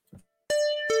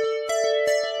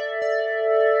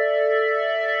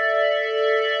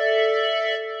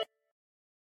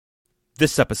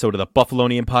This episode of the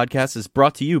Buffalonian Podcast is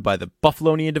brought to you by the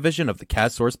Buffalonian division of the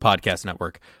CastSource Podcast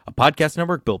Network, a podcast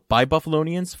network built by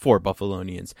Buffalonians for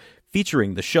Buffalonians,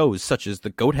 featuring the shows such as the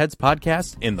Goatheads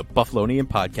Podcast and the Buffalonian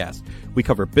Podcast. We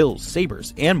cover Bills,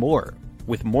 Sabres, and more,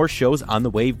 with more shows on the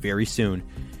way very soon.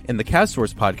 And the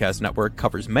CastSource Podcast Network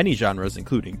covers many genres,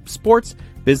 including sports,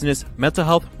 business, mental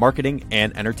health, marketing,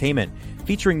 and entertainment,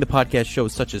 featuring the podcast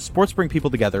shows such as Sports Bring People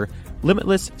Together,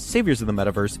 Limitless, Saviors of the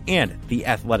Metaverse, and The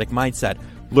Athletic Mindset.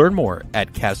 Learn more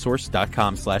at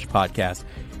castsource.com/podcast.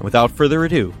 And without further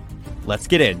ado, let's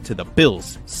get into the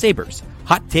Bills, Sabres,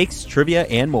 hot takes, trivia,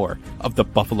 and more of the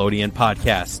Buffalonian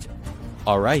Podcast.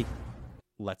 All right,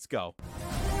 let's go.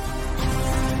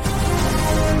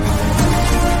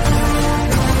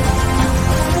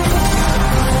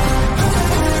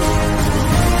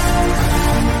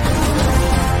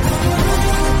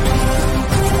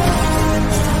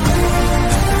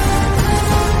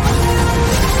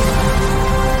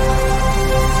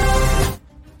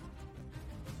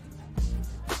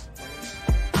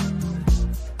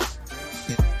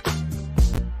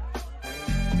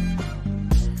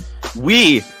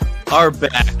 We are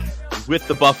back with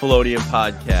the Buffalonian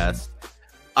Podcast.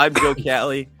 I'm Joe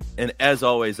Catley, and as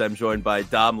always, I'm joined by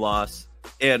Dom Loss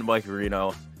and Mike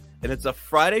Marino. And it's a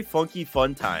Friday funky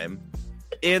fun time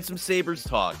and some Sabres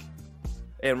talk.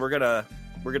 And we're gonna,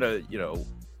 you know,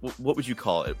 what would you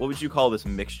call it? What would you call this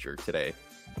mixture today?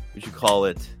 Would you call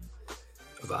it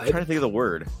a vibe? I'm trying to think of the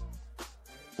word.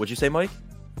 What'd you say, Mike?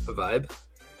 A vibe?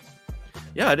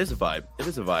 Yeah, it is a vibe. It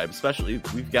is a vibe. Especially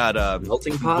we've got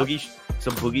melting pot,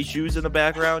 some boogie shoes in the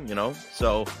background, you know.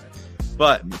 So,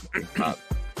 but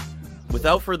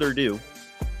without further ado,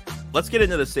 let's get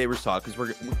into the Sabres talk because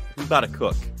we're about to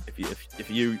cook.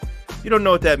 If you don't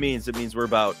know what that means, it means we're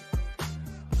about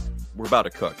to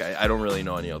cook. I don't really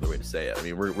know any other way to say it. I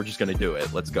mean, we're just gonna do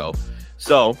it. Let's go.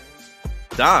 So,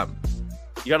 Dom,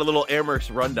 you got a little Amherst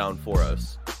rundown for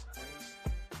us.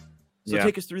 So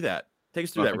take us through that. Take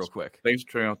us through that real quick. Thanks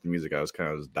for turning off the music. I was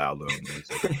kind of just dialed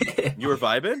in. You were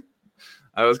vibing?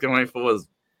 I was going, my foot was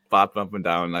bopping up and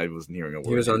down, and I wasn't hearing a word.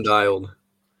 He was undialed.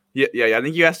 Yeah. I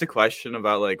think you asked a question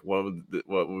about like what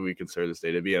would we consider this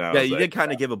day to be, and I was you like, did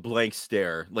kind of give a blank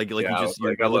stare, like you looked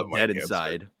dead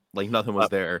inside, like nothing was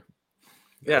there.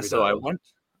 Yeah. So I went.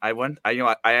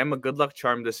 I am a good luck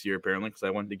charm this year apparently because I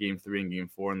went to Game 3 and Game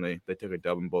 4, and they took a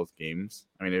dub in both games.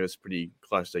 I mean, it was pretty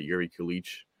clutch that Yuri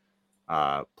Kulich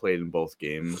played in both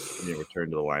games and he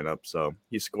returned to the lineup. So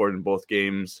he scored in both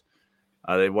games.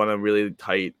 They won a really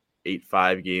tight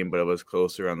 8-5 game, but it was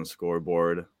closer on the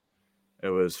scoreboard. It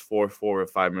was 4-4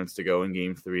 with 5 minutes to go in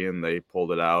Game 3, and they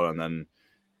pulled it out. And then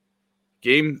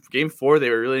Game 4, they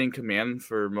were really in command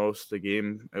for most of the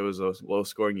game. It was a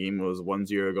low-scoring game. It was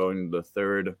 1-0 going to the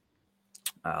third.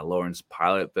 Lawrence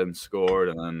Pilot then scored,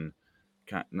 and then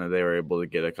they were able to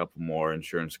get a couple more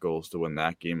insurance goals to win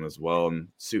that game as well. And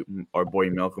our boy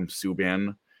Malcolm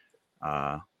Subban,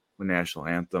 the national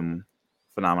anthem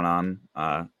phenomenon,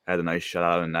 had a nice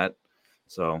shutout in net.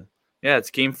 So, yeah, it's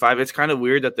Game 5. It's kind of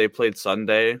weird that they played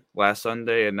last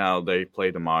Sunday, and now they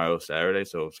play tomorrow, Saturday.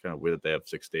 So it's kind of weird that they have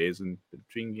 6 days in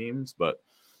between games. But,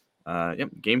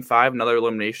 Game 5, another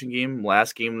elimination game,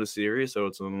 last game of the series. So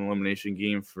it's an elimination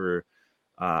game for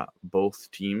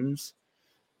both teams.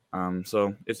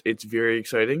 So it's very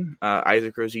exciting.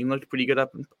 Isaac Rosine looked pretty good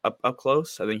up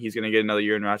close. I think he's going to get another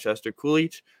year in Rochester.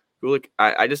 Kulich,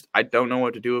 I don't know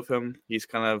what to do with him. He's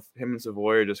kind of, him and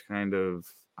Savoy are just kind of,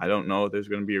 I don't know if there's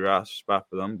going to be a roster spot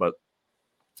for them, but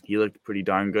he looked pretty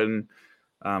darn good.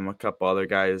 And a couple other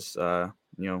guys,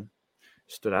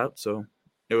 stood out. So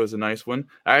it was a nice one.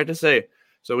 I had to say,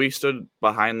 so we stood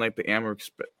behind like the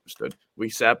Amex we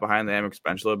sat behind the Amex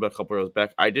bench a little bit, a couple rows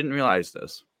back. I didn't realize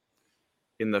this.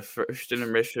 In the first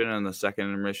intermission and the second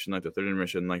intermission, like the third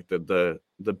intermission, like the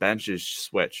benches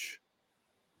switch.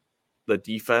 The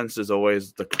defense is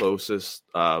always the closest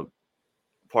part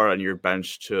on your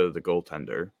bench to the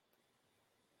goaltender.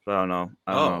 So I don't know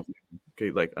if you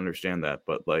could like understand that,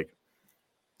 but like,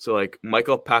 so like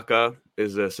Michael Pekka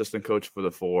is the assistant coach for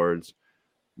the forwards.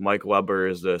 Mike Weber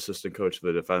is the assistant coach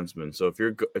for the defenseman. So if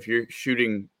your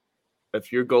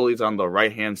goalie's on the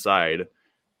right hand side,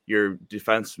 your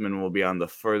defenseman will be on the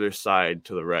further side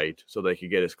to the right, so they could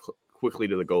get as quickly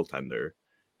to the goaltender.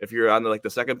 If you're on the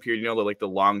second period, the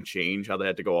long change, how they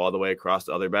had to go all the way across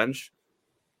the other bench,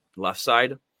 left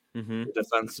side. Mm-hmm.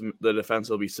 The defense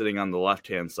will be sitting on the left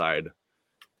hand side,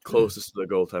 closest to the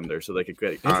goaltender, so they could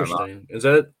get. Interesting. Is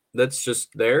that's just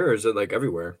there, or is it like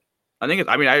everywhere? I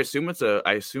assume it's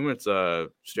a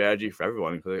strategy for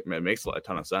everyone because it makes a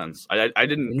ton of sense. I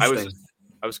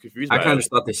was confused. I kind of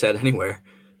just thought they said anywhere.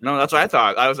 No, that's what I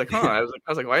thought. I was like, huh. I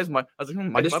was like, why is my? I was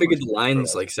like, I just figured the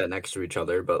lines like set next to each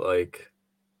other, but like,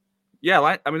 yeah,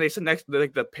 I mean, they sit next to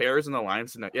like the pairs and the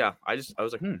lines. And yeah, I was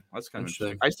like, that's kind of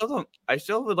interesting. I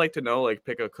still would like to know, like,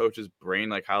 pick a coach's brain,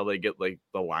 like how they get like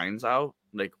the lines out.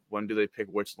 Like, when do they pick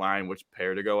which line, which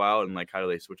pair to go out, and like how do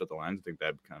they switch up the lines? I think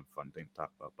that'd be kind of a fun thing to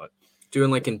talk about. But doing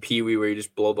like in Pee Wee where you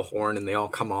just blow the horn and they all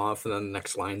come off, and then the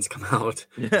next lines come out.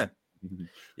 Yeah,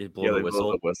 you blow the whistle.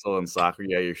 Blow the whistle in soccer.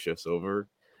 Yeah, your shift's over.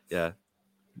 Yeah.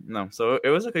 No, so it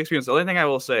was a good experience. The only thing I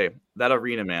will say, that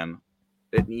arena, man,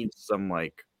 it needs some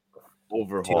like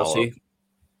overhaul. TLC?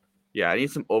 Yeah, I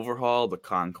need some overhaul of the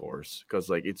concourse because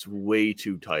like it's way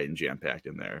too tight and jam packed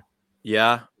in there.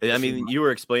 Yeah, I mean, you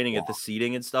were explaining it, the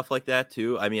seating and stuff like that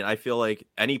too. I mean, I feel like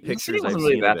any pictures I've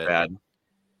seen of it, bad.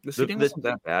 The seating wasn't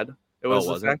that bad. It was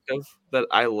the fact of that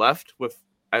I left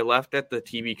at the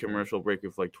TV commercial break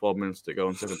with like 12 minutes to go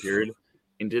in second period,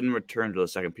 and didn't return until the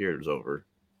second period was over.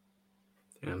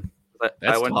 Damn.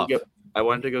 I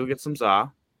wanted to go get some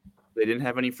za. They didn't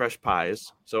have any fresh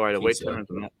pies, so I had to wait 10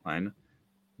 minutes in that line.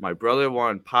 My brother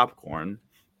wanted popcorn.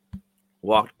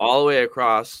 Walked all the way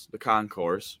across the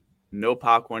concourse. No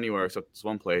popcorn anywhere except this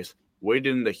one place.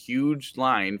 Waited in the huge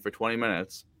line for 20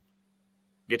 minutes.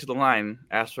 Get to the line,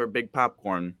 ask for a big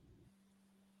popcorn.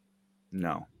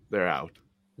 No, they're out.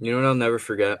 You know what I'll never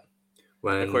forget?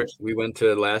 When we went to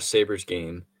the last Sabres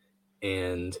game,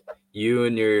 and you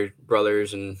and your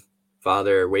brothers and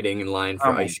father are waiting in line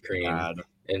for ice cream. God.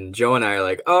 And Joe and I are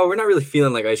like, oh, we're not really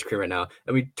feeling like ice cream right now.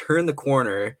 And we turn the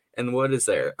corner, and what is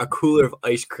there? A cooler of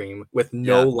ice cream with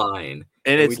no line.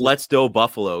 And it's Let's Dough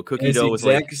Buffalo. Cookie dough was the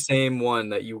exact same one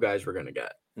that you guys were going to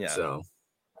get. Yeah. So,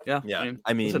 yeah.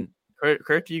 I mean listen,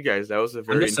 credit to you guys. That was a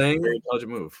very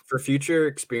intelligent move. For future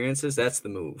experiences, that's the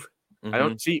move. Mm-hmm.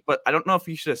 I don't know if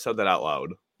you should have said that out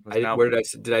loud.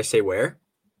 Did I say where?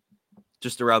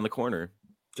 Just around the corner.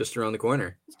 Just around the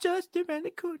corner. It's just around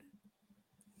the corner.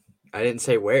 I didn't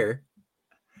say where.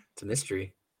 It's a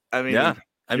mystery. I mean, yeah.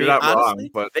 I mean, not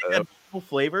honestly, wrong, but they have cool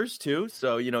flavors too.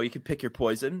 So, you can pick your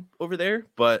poison over there.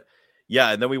 But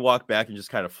yeah, and then we walked back and just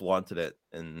kind of flaunted it.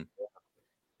 And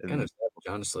kind of savage,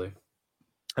 honestly.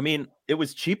 I mean, it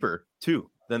was cheaper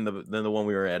too than the one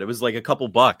we were at. It was like a couple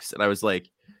bucks, and I was like,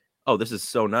 "Oh, this is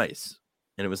so nice,"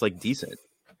 and it was like decent.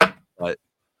 But what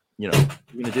are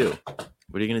you gonna do?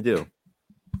 What are you gonna do?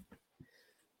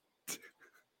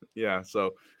 Yeah.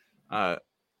 So,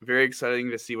 very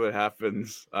exciting to see what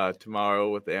happens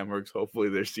tomorrow with the Amherst. Hopefully,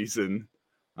 their season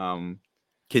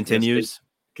continues,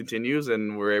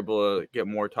 and we're able to get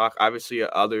more talk. Obviously,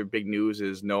 other big news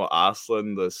is Noah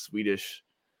Ostlund, the Swedish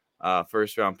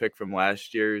first round pick from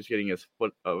last year, is getting his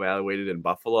foot evaluated in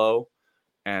Buffalo.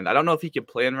 And I don't know if he can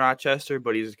play in Rochester,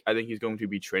 but I think he's going to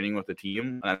be training with the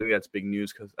team. And I think that's big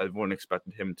news because everyone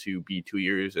expected him to be 2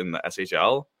 years in the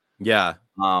SHL. Yeah.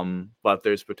 But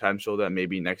there's potential that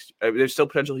maybe there's still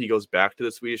potential he goes back to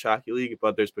the Swedish Hockey League,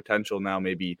 but there's potential now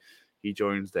maybe he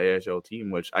joins the AHL team,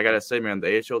 which I got to say, man,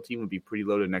 the AHL team would be pretty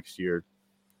loaded next year,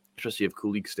 especially if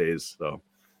Kulik stays. So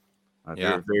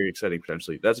very, very exciting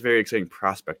potentially. That's very exciting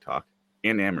prospect talk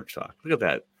and Amherst talk. Look at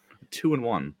that.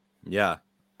 2-1. Yeah.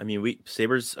 I mean,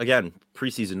 Sabres, again,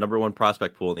 preseason #1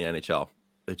 prospect pool in the NHL.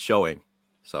 It's showing.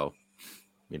 So,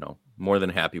 more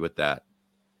than happy with that.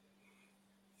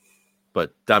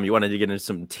 But Dom, you wanted to get into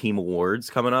some team awards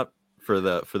coming up for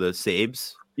the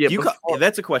Sabres? Yeah,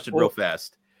 that's a question real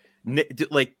fast.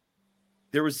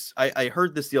 There was I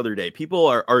heard this the other day. People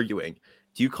are arguing.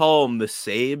 Do you call them the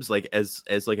Sabres like as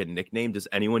like a nickname? Does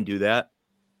anyone do that?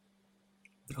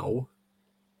 No.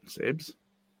 Sabres?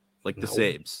 Like the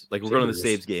Sabres. Like we're going to the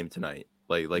Sabres game tonight.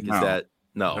 Like no. Is that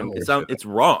no? It's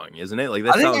wrong, isn't it? Like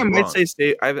that I think sounds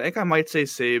wrong. I think I might say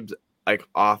Sabres like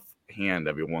offhand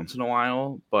every once in a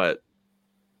while, but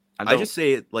I just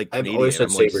say it like Canadian. I've always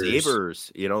said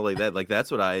Sabres, like that. Like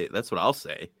that's what I'll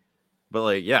say. But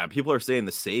like, yeah, people are saying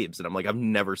the Sabres, and I'm like, I've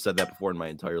never said that before in my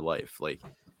entire life. Like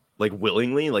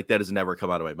willingly, like that has never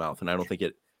come out of my mouth, and I don't think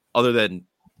it, other than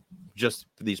just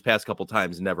these past couple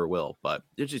times, never will. But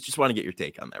just want to get your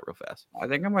take on that real fast. I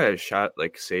think I might have shot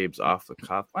like Sabres off the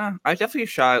cuff. I definitely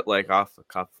shot like off the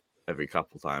cuff every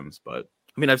couple times, but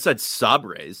I mean, I've said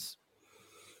Sabres.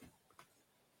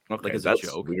 Okay, like that's a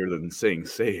joke. Weirder than saying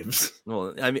Sabres.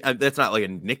 Well, I mean, that's not like a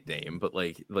nickname, but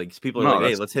like people are like,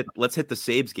 "Hey, let's hit the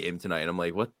Sabres game tonight." I'm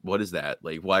like, "What is that?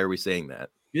 Like, why are we saying that?"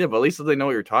 Yeah, but at least they know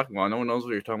what you're talking about. No one knows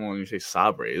what you're talking about when you say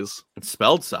Sabres. It's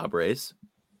spelled Sabres.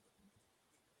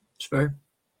 It's fair.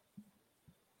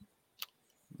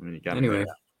 I mean, anyway,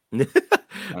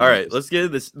 all right, let's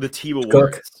get into the team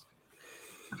awards.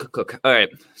 Cook. All right.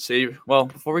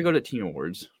 Before we go to team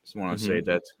awards, just want to say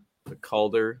that the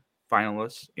Calder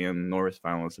finalists and Norris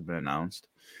finalists have been announced.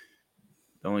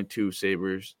 The only 2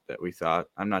 Sabres that we thought.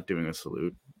 I'm not doing a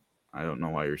salute. I don't know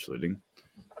why you're saluting.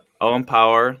 Owen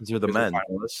Power. These are the men.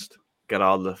 Finalist. Got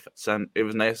all the it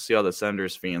was nice to see all the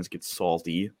Senators fans get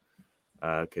salty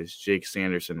because Jake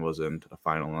Sanderson wasn't a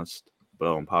finalist, but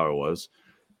Owen Power was.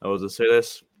 I was to say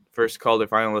this first Calder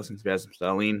finalist since Sebastian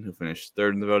Stalin, who finished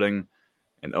 3rd in the voting,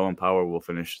 and Owen Power will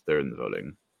finish 3rd in the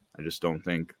voting. I just don't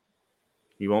think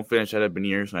he won't finish ahead of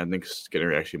Beniers, and I think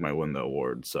Skinner actually might win the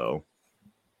award. So,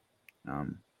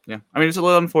 yeah, I mean it's a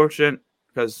little unfortunate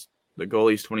because the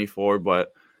goalie's 24,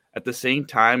 but at the same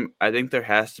time, I think there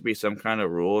has to be some kind of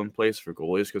rule in place for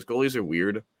goalies because goalies are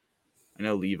weird. I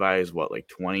know Levi is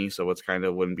 20, so it's kind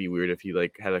of wouldn't be weird if he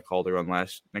had a Calder run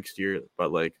next year.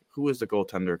 But who was the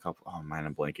goaltender? Oh man,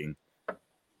 I'm blanking.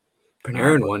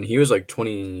 Panarin won. He was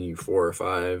 24 or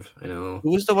 5. I know.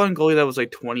 Who was the one goalie that was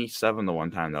 27 the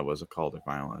one time that was a Calder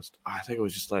finalist? Oh, I think it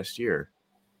was just last year.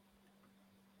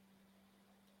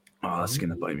 Oh, that's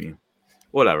gonna bite me.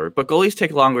 Whatever, but goalies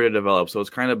take longer to develop, so it's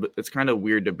kind of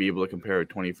weird to be able to compare a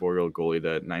 24-year-old goalie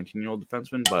to a 19-year-old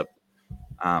defenseman. But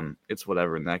it's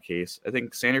whatever in that case. I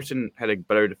think Sanderson had a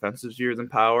better defensive year than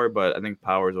Power, but I think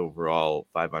Power's overall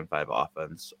 5-on-5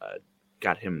 offense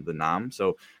got him the nom.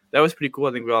 So that was pretty cool.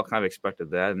 I think we all kind of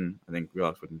expected that, and I think we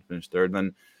all expected to finish 3rd. And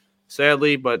then,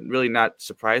 sadly, but really not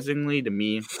surprisingly to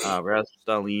me, Rasmus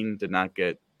Dahlin did not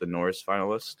get the Norris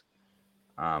finalist.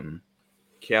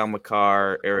 Cale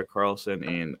Makar, Erik Karlsson,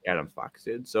 and Adam Fox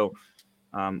did. So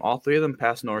all 3 of them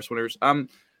passed Norris winners.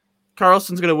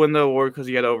 Karlsson's going to win the award because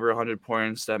he had over 100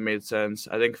 points. That made sense.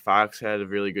 I think Fox had a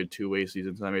really good 2-way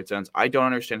season, so that made sense. I don't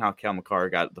understand how Cale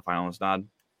Makar got the finalist nod.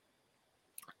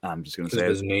 I'm just going to say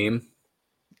his name.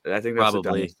 I think that's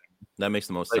probably that makes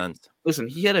the most sense. Listen,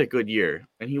 he had a good year,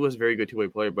 and he was a very good 2-way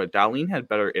player, but Dahlin had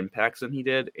better impacts than he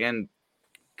did, and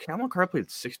Cale Makar played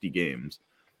 60 games.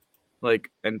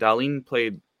 And Dahlin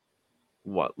played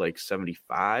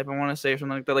 75, I want to say, or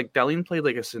something like that. Dahlin played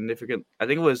a significant, I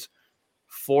think it was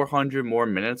 400 more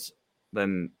minutes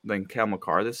than Cale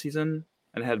Makar this season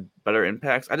and had better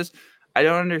impacts. I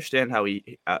don't understand how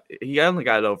he only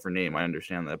got it over name. I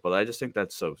understand that, but I just think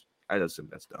that's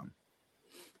dumb.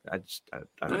 I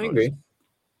don't agree.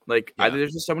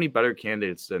 There's just so many better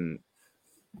candidates than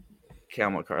Cale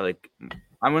Makar.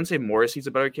 I wouldn't say Morrissey's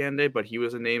a better candidate, but he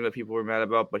was a name that people were mad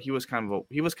about. But he was kind of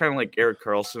like Erik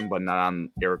Karlsson, but not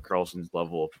on Erik Karlsson's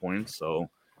level of points. So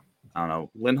I don't know.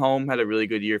 Lindholm had a really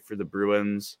good year for the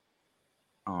Bruins.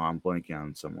 Oh, I'm blanking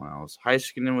on someone else.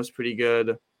 Heiskanen was pretty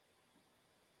good.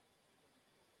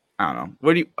 I don't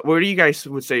know. Where do you guys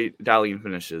would say Dahlin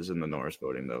finishes in the Norris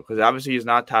voting though? Because obviously he's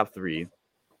not top 3,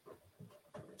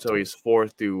 so he's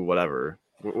 4th through whatever.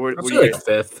 Where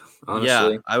 5th, honestly.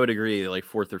 Yeah, I would agree.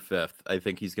 4th or 5th. I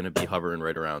think he's going to be hovering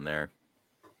right around there.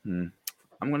 I'm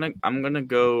gonna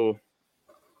go.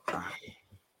 I'm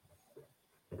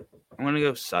gonna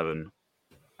go 7.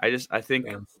 I think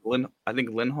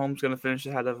Lindholm's gonna finish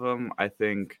ahead of him. I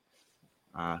think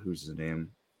who's his name?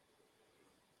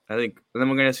 And then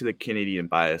we're gonna see the Canadian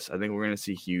bias. I think we're gonna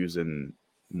see Hughes and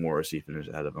Morrissey finish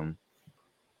ahead of him.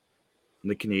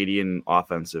 The Canadian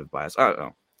offensive bias. I don't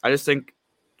know. I just think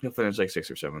he'll finish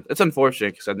 6th or 7th. It's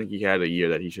unfortunate because I think he had a year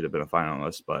that he should have been a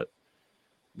finalist, but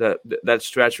that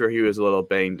stretch where he was a little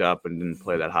banged up and didn't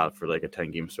play that hot for a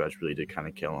 10-game stretch really did kind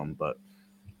of kill him. But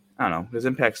I don't know. His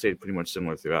impact stayed pretty much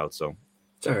similar throughout, so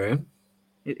it's all right.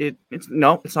 It's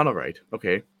not all right.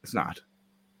 Okay, it's not,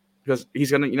 because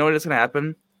he's gonna. You know what is gonna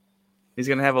happen? He's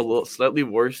gonna have a slightly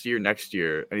worse year next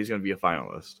year, and he's gonna be a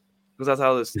finalist. Because that's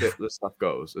how this stuff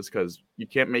goes. It's because you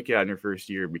can't make it on your first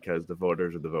year because the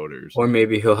voters are the voters. Or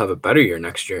maybe he'll have a better year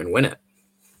next year and win it.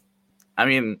 I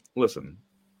mean, listen,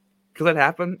 could that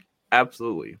happen?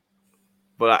 Absolutely.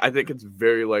 But I think it's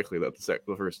very likely that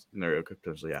the first scenario could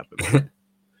potentially happen.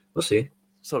 We'll see.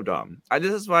 So dumb.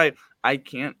 This is why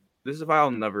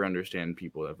I'll never understand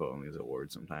people that vote on these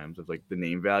awards sometimes of the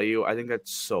name value. I think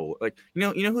that's so you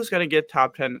know who's gonna get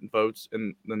top 10 votes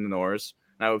in the Norris?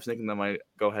 And I was thinking that might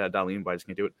go ahead at Dahlin, but I just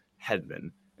can't do it. Hedman.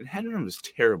 And Hedman was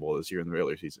terrible this year in the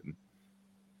regular season.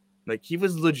 He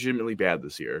was legitimately bad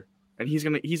this year. And he's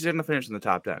gonna finish in the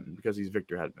top 10 because he's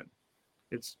Victor Hedman.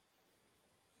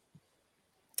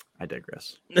 I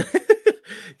digress.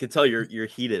 Can tell you're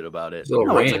heated about it.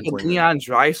 No, it's Leon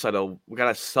Draisaitl. We got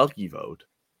a Selke vote.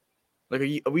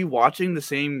 Are we watching the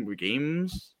same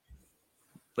games?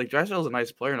 Draisaitl's a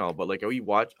nice player and all, but are we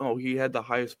watch? Oh, he had the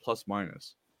highest plus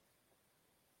minus.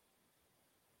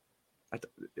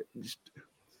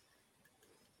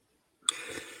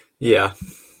 Yeah.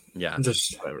 Yeah.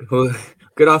 Just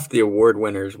get off the award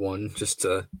winners one just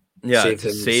to Yeah, save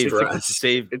him stress.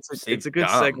 It's a good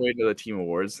segue to the team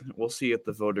awards. We'll see if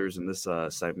the voters in this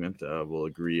segment will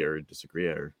agree or disagree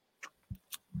or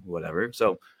whatever.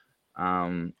 So,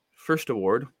 first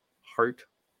award, Hart,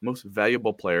 most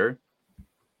valuable player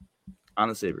on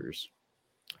the Sabres.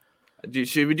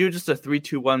 Should we do just a 3,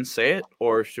 2, 1 say it,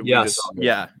 or should we just?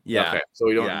 Yeah. Okay, so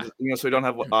we don't, so we don't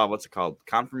have what's it called,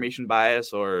 confirmation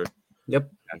bias, or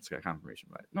that's got confirmation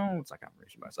bias. No, it's not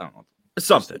confirmation bias. I don't know. It's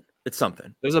something.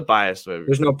 There's a bias.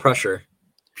 There's no pressure.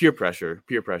 Peer pressure.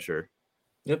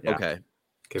 Yep. Yeah. Okay.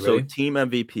 So ready? Team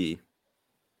MVP.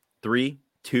 3,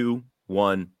 2,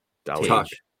 1. Talk.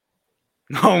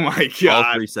 Oh my god!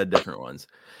 All three said different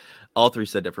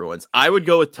ones. I would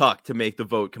go with Tuck to make the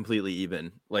vote completely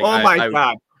even. Like, oh my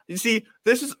god! You see,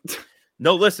 this is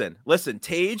no. Listen.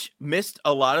 Tage missed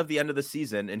a lot of the end of the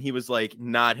season, and he was like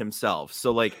not himself.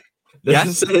 So like,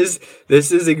 this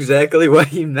is exactly what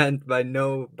he meant by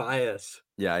no bias.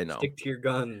 Yeah, I know. Stick to your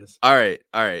guns. All right.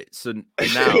 So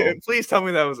now, please tell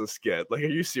me that was a skit. Like, are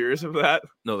you serious with that?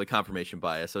 No, the confirmation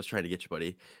bias. I was trying to get you,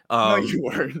 buddy. No, you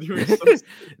weren't. You were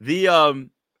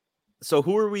So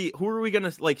who are we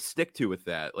gonna like stick to with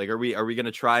that? Like, are we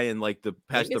gonna try and like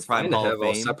pass the Prime Hall of Fame?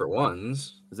 All separate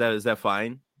ones. Is that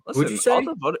fine? Listen, what'd you say?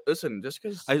 Listen, just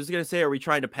because I was gonna say, are we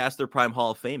trying to pass their Prime Hall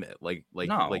of Fame it?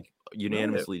 No. Like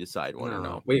unanimously decide one or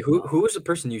no? Wait, who was the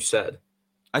person you said?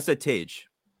 I said Tage.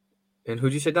 And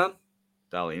who'd you say, Don?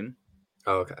 Darlene.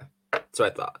 Oh, okay. That's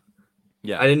what I thought.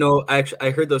 Yeah. I didn't know. I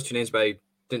heard those two names, but I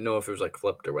didn't know if it was like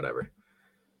flipped or whatever.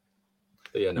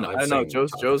 But yeah, no, I know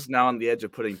Joe's now on the edge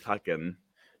of putting Tuck in.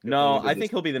 No, I think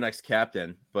he'll be the next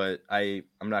captain, but I'm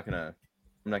not gonna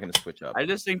switch up. I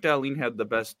just think Darlene had the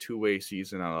best two-way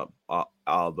season out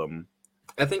of them.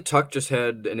 I think Tuck just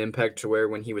had an impact to where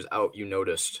when he was out, you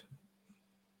noticed.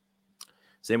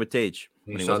 Same with Tage.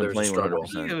 When he wasn't playing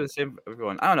 100%. Same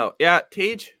everyone. I don't know. Yeah,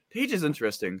 Tage is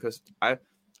interesting because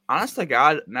honest to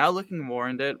God, now looking more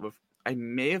into it, I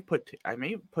may have put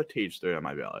Tage third on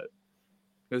my ballot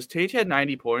because Tage had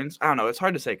 90 points. I don't know. It's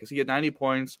hard to say because he had 90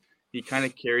 points. He kind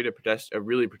of carried a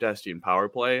really pedestrian power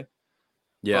play.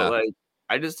 Yeah, but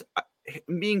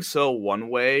being so one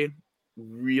way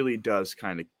really does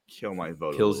kind of kill my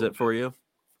vote. Kills it for you.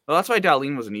 Well, that's why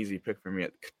Darlene was an easy pick for me.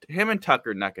 Him and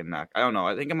Tucker neck and neck. I don't know.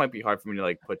 I think it might be hard for me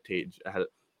to put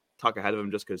Tuck ahead of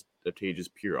him just because the Tage is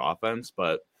pure offense.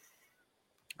 But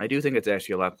I do think it's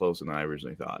actually a lot closer than I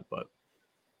originally thought. But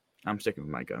I'm sticking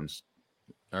with my guns.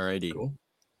 Alrighty. Cool.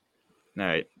 All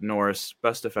right, Norris,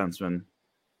 best defenseman.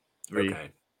 3,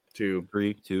 2,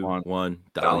 1.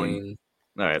 Darlene.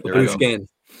 All right, there we go. Skin.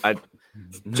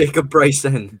 Jacob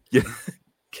Bryson. Yeah.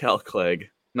 Cal Clegg.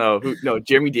 No,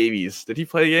 Jeremy Davies. Did he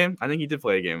play a game? I think he did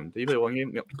play a game. Did he play one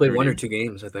game? No, he played one or two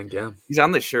games, I think, yeah. He's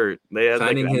on the shirt. They had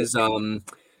signing his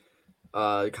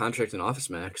contract in Office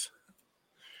Max.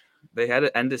 They had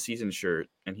an end of season shirt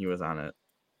and he was on it.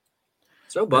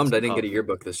 So bummed I didn't get a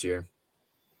yearbook this year.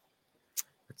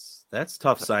 That's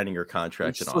tough signing your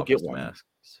contract in Office Max.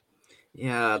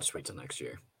 Yeah, I'll just wait till next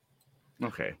year.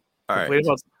 Okay. All right.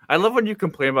 I love when you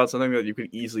complain about something that you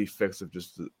could easily fix with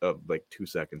just 2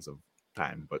 seconds of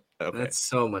time, but okay. That's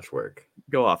so much work.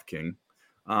 Go off, King.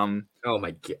 Oh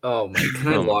my! Can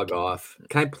I log off?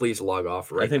 Can I please log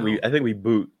off right now? I think we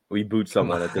boot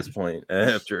someone at this point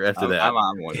after that. I'm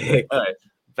on one. All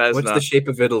right. What's the shape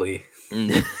of Italy?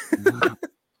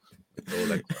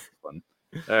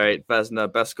 All right,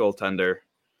 Vesna, best goaltender.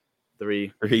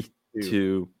 3,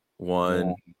 2,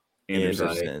 1.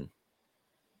 Anderson.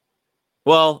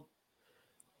 Well,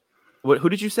 who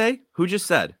did you say? Who just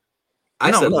said?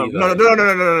 I said Levi.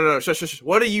 No. Shush.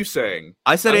 What are you saying?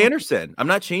 I said Anderson. I'm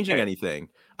not changing anything.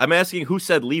 I'm asking who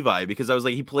said Levi because I was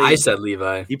like, I said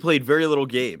Levi. He played very little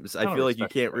games. I feel like you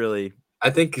can't really.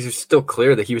 I think it's still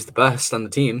clear that he was the best on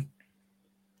the team.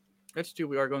 That's true.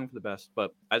 We are going for the best,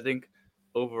 but I think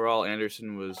overall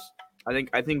Anderson was.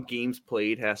 I think games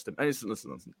played has to.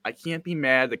 Listen. I can't be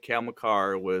mad that Cal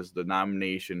McCarr was the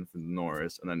nomination for the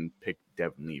Norris and then picked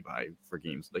Devin Levi for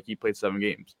games. Like he played 7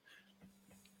 games.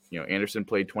 Anderson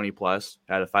played 20 plus,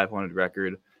 had a .500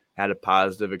 record, had a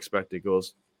positive expected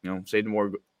goals. Saved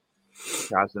more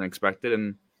shots than expected,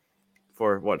 and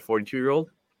for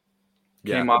 42-year-old,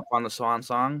 came off on the Swan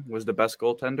Song, was the best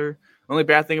goaltender. The only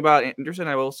bad thing about Anderson,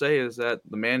 I will say, is that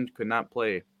the man could not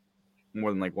play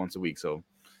more than once a week. So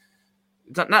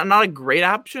it's not a great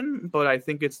option, but I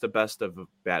think it's the best of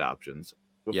bad options.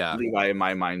 With Levi, in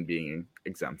my mind, being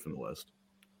exempt from the list.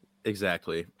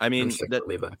 Exactly. I mean,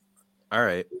 Levi. All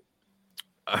right.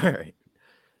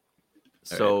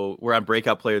 So we're on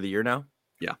breakout player of the year now?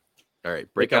 Yeah. All right.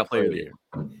 Breakout player of the year.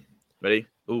 Ready?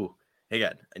 Ooh. Hang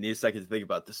on. I need a second to think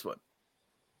about this one.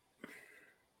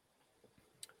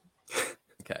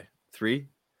 3,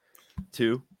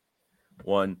 2,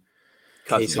 1.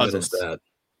 Cousins.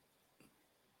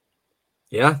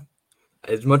 Yeah.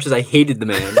 As much as I hated the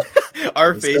man,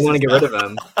 our face. I want to get rid of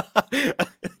him.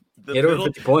 He had over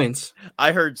 50 points.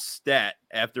 I heard stat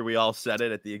after we all said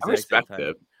it at the exact same time.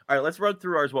 It. All right, let's run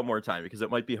through ours one more time because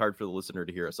it might be hard for the listener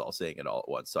to hear us all saying it all at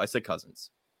once. So I said Cousins.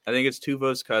 I think it's 2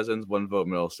 votes Cousins, 1 vote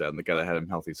Middlestat, and the guy that had him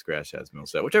healthy scratch has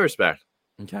Middlestat, which I respect.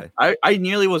 Okay. I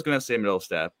nearly was going to say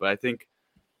Middlestat, but I think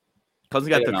Cousins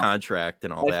got the contract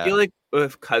and all that. I feel like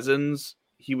with Cousins,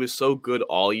 he was so good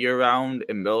all year round,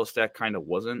 and Middlestat kind of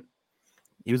wasn't.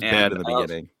 He was bad in the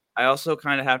beginning. I also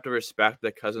kind of have to respect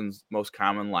that Cousins' most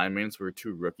common line mates were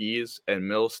 2 rookies, and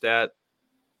Middlestat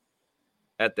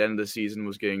at the end of the season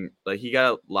was getting he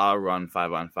got a lot of run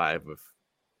 5-on-5 with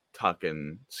Tuck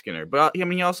and Skinner. But I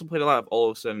mean, he also played a lot of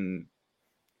Olofsson.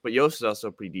 But Yost is also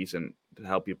pretty decent to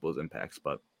help people's impacts.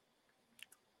 But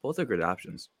both are good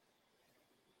options.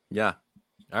 Yeah.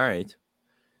 All right.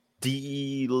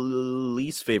 The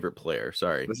least favorite player.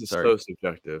 Sorry. This is so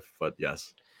subjective, but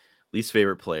yes. Least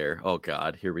favorite player. Oh,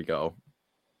 God. Here we go.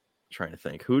 Trying to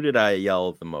think. Who did I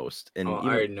yell the most? And I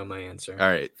already know my answer. All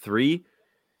right. 3.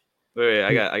 Wait,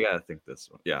 I gotta think this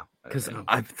one. Yeah. Because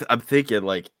I'm thinking,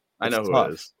 I know who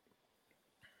it is.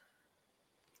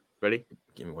 Ready?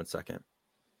 Give me 1 second.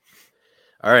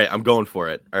 All right. I'm going for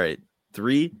it. All right.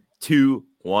 3, 2,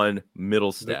 1.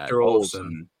 Middlestat. Victor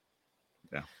Olofsson.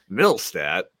 Yeah.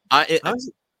 Middlestat.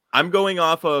 I'm going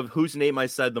off of whose name I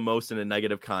said the most in a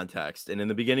negative context. And in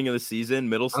the beginning of the season,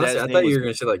 Middlestat. Honestly, I thought you were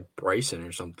going to say Bryson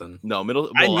or something. No,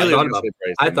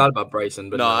 I thought about Bryson,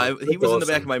 but no, he was in the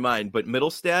back of my mind. But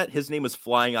Middlestat, his name was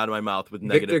flying out of my mouth with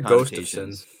negative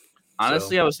connotations.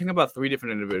 Honestly, I was thinking about 3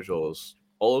 different individuals: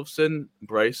 Olofsson,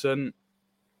 Bryson,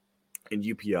 and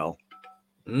UPL.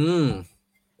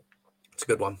 It's a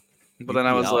good one. But then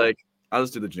I was like, I'll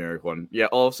just do the generic one. Yeah,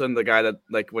 all of a sudden the guy that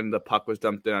when the puck was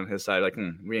dumped in on his side,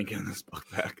 we ain't getting this puck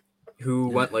back. Who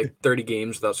went 30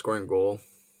 games without scoring a goal.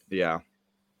 Yeah.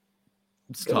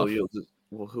 It's tough. He'll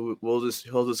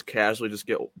just casually just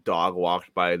get dog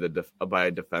walked by a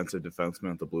defensive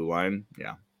defenseman at the blue line.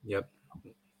 Yeah. Yep.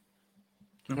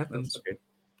 Happens. Okay.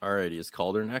 All righty. Is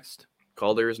Calder next?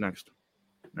 Calder is next.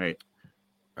 All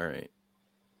right.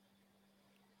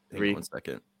 3. 1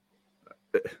 second.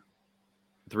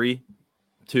 3,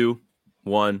 2,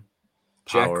 1.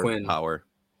 Jack Quinn. Power.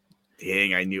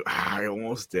 Dang, I knew. I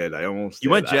almost did. You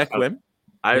went Jack Quinn?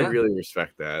 I really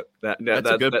respect that. That's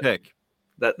a good pick.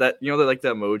 That the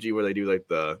emoji where they do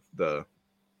the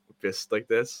fist like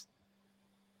this,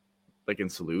 in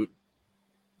salute.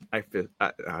 I'm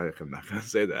not gonna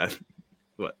say that,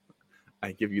 but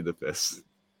I give you the fist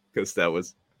because that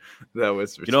was. We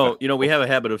have a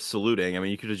habit of saluting. I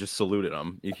mean, you could have just saluted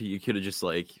them. You could have just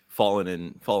fallen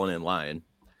in line.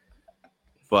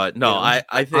 But no, I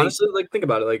think honestly, think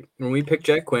about it. When we picked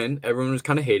Jack Quinn, everyone was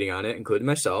kind of hating on it, including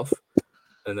myself.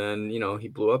 And then he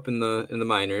blew up in the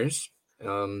minors,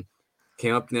 came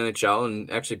up in the NHL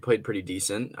and actually played pretty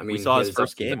decent. I mean, we saw his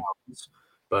first game,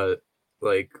 but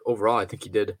overall, I think he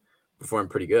did perform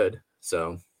pretty good.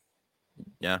 So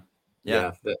yeah,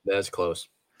 that's close.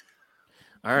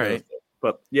 All right,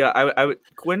 but yeah, I would.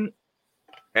 Quinn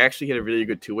actually had a really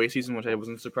good 2-way season, which I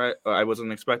wasn't surprised. I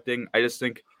wasn't expecting. I just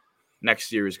think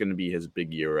next year is going to be his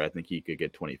big year. Where I think he could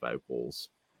get 25 goals.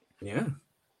 Yeah,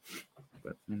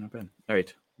 but not bad. All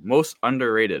right, most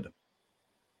underrated.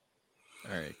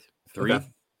 All right, 3,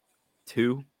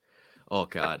 2. Oh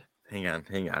God, hang on.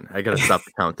 I gotta stop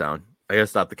the countdown.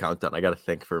 I gotta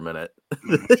think for a minute.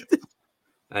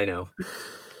 I know.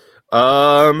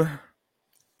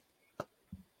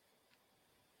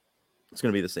 It's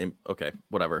going to be the same. Okay,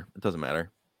 whatever. It doesn't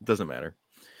matter.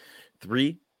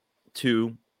 3,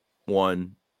 2,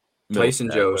 1.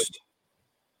 Tyson Jost.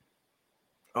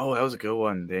 Oh, that was a good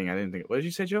one. Dang, I didn't think. What did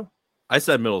you say, Joe? I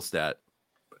said Middlestat.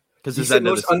 Because he's the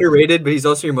most underrated, but he's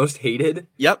also your most hated.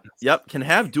 Yep. Can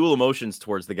have dual emotions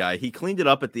towards the guy. He cleaned it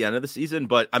up at the end of the season,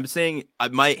 but I'm saying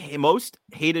my least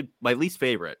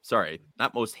favorite. Sorry,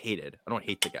 not most hated. I don't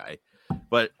hate the guy.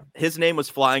 But his name was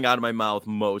flying out of my mouth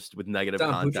most with negative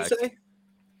context. What'd you say?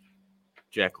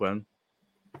 Jack Quinn.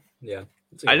 Yeah.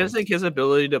 I just think his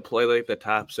ability to play the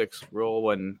top 6 role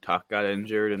when Tuck got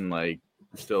injured and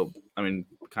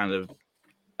kind of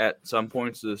at some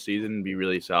points of the season be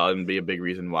really solid and be a big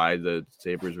reason why the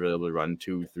Sabres were able to run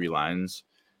 2-3 lines.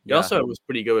 He also was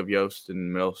pretty good with Yost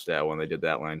and Middlestat when they did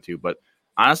that line too. But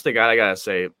honestly, I gotta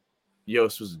say,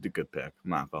 Yost was a good pick. I'm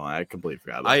not gonna lie. I completely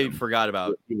forgot about him. Forgot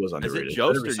about. He was underrated. Is it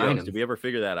Jost or Yost? Did we ever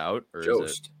figure that out? Or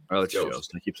Jost. I like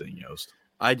Jost. I keep saying Yost.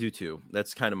 I do too.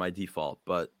 That's kind of my default.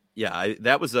 But Yeah,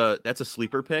 that's a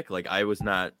sleeper pick. Like I was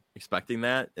not expecting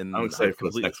that, and I'm excited for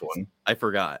this next one. I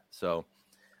forgot. So,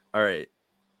 all right,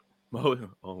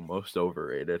 most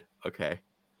overrated. Okay,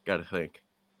 gotta think.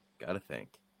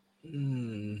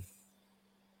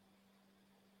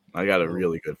 I got a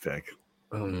really good pick.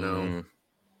 Oh no.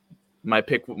 My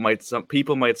pick some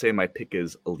people might say my pick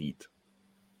is elite.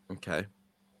 Okay.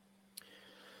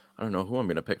 I don't know who I'm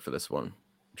gonna pick for this one.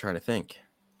 I'm trying to think.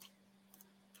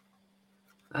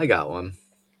 I got one.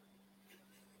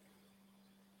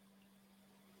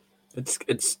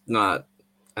 It's not.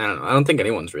 I don't know. I don't think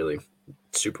anyone's really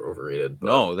super overrated. But...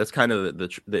 No, that's kind of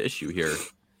the issue here.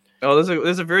 Oh,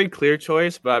 there's a very clear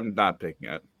choice, but I'm not picking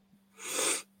it.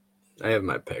 I have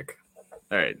my pick.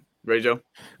 All right, ready, Joe?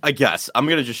 I guess I'm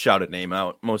gonna just shout a name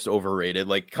out. Most overrated,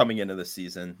 like coming into the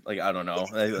season. Like I don't know.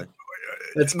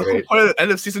 That's great.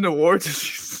 End of season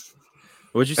awards.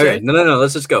 What'd you say? Okay, no.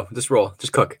 Let's just go. Just roll.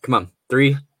 Just cook. Come on.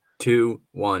 3, 2,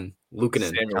 1.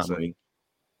 Luukkonen. Samuelson.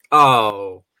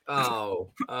 Oh.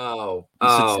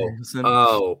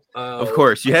 Of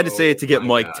course, you had to say it to get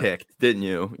Mike ticked, didn't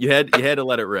you? You had to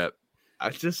let it rip. I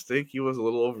just think he was a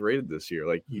little overrated this year.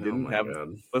 Like he didn't have.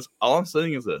 All I'm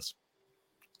saying is this: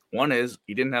 one is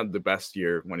he didn't have the best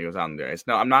year when he was on the ice.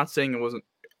 Now I'm not saying it wasn't.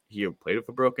 He played with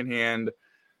a broken hand,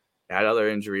 had other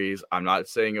injuries. I'm not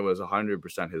saying it was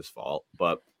 100% his fault,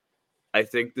 but I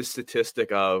think the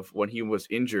statistic of when he was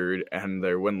injured and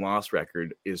their win-loss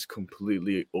record is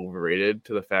completely overrated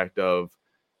to the fact of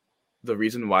the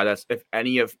reason why that's if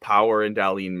any of Power and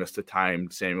Dahlin missed the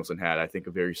time Samuelson had, I think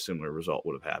a very similar result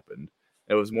would have happened.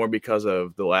 It was more because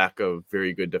of the lack of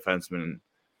very good defensemen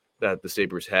that the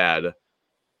Sabres had.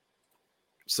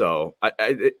 So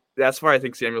that's why I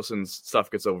think Samuelson's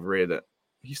stuff gets overrated. That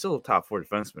he's still a top 4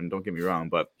 defenseman, don't get me wrong,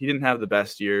 but he didn't have the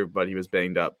best year, but he was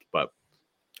banged up. But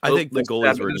I think the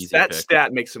goalies were an easy pick. That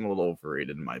stat makes him a little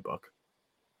overrated in my book.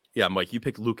 Yeah, Mike, you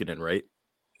picked Luukkonen, right?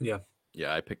 Yeah.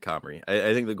 Yeah, I picked Comrie.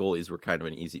 I think the goalies were kind of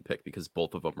an easy pick because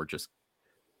both of them were just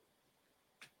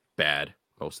bad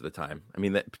most of the time. I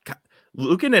mean,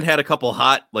 Luukkonen had a couple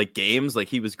hot games,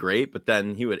 he was great, but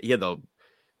then he had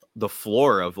the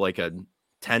floor of like a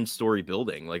 10-story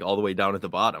building, all the way down at the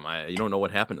bottom. You don't know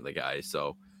what happened to the guy.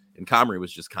 So, and Comrie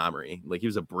was just Comrie. He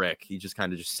was a brick. He just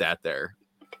kind of just sat there.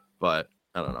 But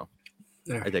I don't know.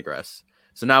 I digress.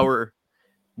 So now we're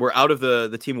out of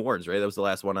the team awards, right? That was the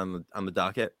last one on the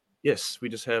docket. Yes, we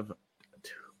just have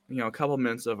a couple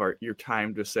minutes of your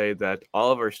time to say that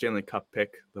all of our Stanley Cup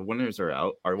pick, the winners are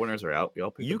out. Our winners are out. We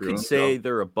all picked you could say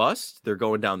they're a bust. They're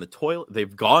going down the toilet.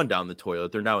 They've gone down the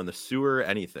toilet. They're now in the sewer.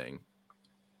 Anything.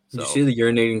 So. Did you see the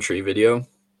urinating tree video?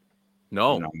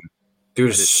 No. Dude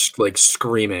is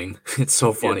screaming. It's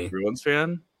so funny. Bruins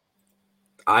fan?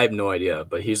 I have no idea,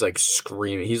 but he's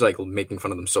screaming. He's making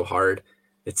fun of them so hard.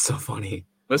 It's so funny.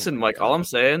 Listen, Mike, all I'm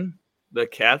saying, the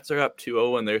Cats are up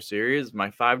 2-0 in their series. My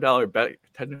 $5 bet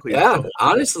technically. Yeah,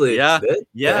 honestly. Yeah.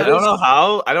 I don't know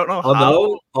how.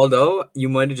 Although you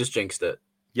might have just jinxed it.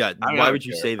 Yeah. Why would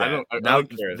you say that? I now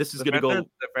don't care. This is going to go.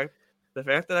 The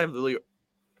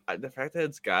fact that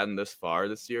it's gotten this far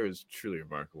this year is truly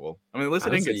remarkable. I mean,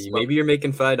 listen, maybe you're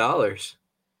making $5.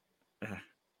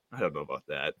 I don't know about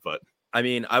that, but I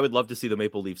mean, I would love to see the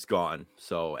Maple Leafs gone.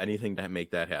 So anything to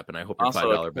make that happen. I hope your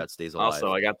 $5 bet stays alive.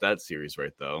 Also, I got that series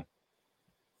right though.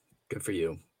 Good for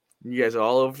you. You guys are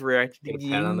all overreacting. Get a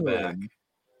pat on the back.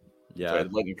 Yeah,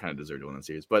 Lightning kind of deserved to win the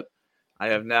series, but I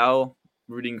have now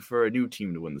rooting for a new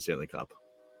team to win the Stanley Cup.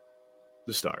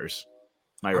 The Stars.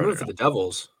 I'm rooting for the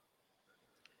Devils.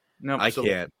 No, I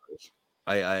can't.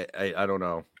 I don't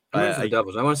know. I'm rooting for the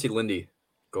Devils. I want to see Lindy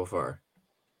go far.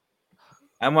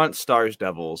 I want Stars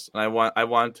Devils, and I want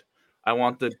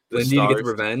the Lindy Stars to get the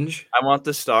revenge. I want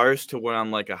the Stars to win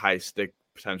on a high stick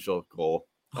potential goal.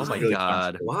 Oh my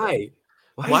god! Why?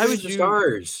 Why would you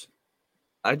Stars?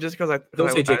 Don't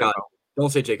say Jake Ottinger. Don't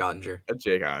say Jake Ottinger.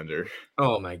 Jake Ottinger.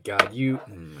 Oh my god! Oh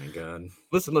my god!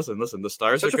 Listen. The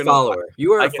Stars Such are a follower.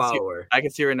 You are a follower. I can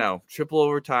see right now. Triple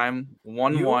overtime.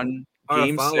 1-1.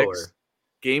 Game 6.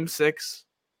 Game 6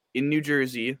 in New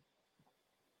Jersey.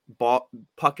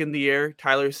 Puck in the air.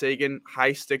 Tyler Seguin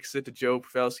high sticks it to Joe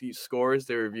Pavelski. Scores.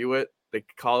 They review it. They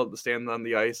call it the stand on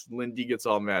the ice. Lindy gets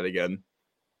all mad again.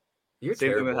 You're Same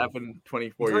terrible. thing that happened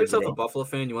 24 you years yourself ago. A Buffalo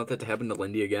fan. You want that to happen to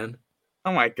Lindy again?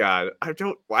 Oh my god! I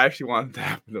actually want that to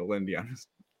happen to Lindy. I'm just,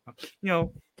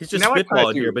 he's just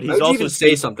spitballing here, but he's also even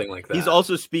say something like that. He's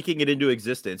also speaking it into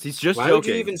existence. He's just Why joking. Would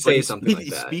you even say something like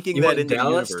that? Speaking you that want into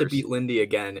Dallas the to beat Lindy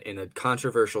again in a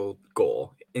controversial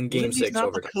goal in Game 6 He's not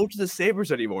overtime. the coach of the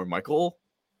Sabres anymore, Michael.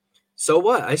 So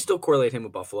what? I still correlate him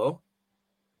with Buffalo.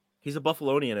 He's a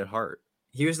Buffalonian at heart.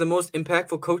 He was the most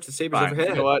impactful coach the Sabres ever had.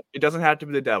 You know what? It doesn't have to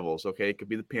be the Devils, okay? It could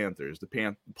be the Panthers.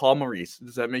 Paul Maurice.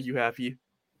 Does that make you happy?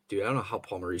 Dude, I don't know how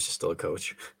Paul Maurice is still a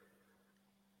coach.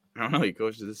 I don't know. He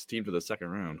coaches this team to the second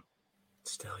round.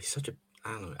 Still, he's such a...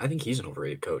 I don't know. I think he's an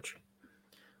overrated coach.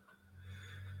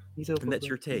 And that's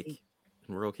your take.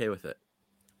 And we're okay with it.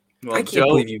 Well, I can't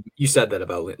believe you said that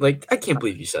about... Like, I can't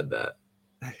believe you said that.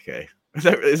 Okay.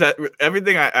 Is that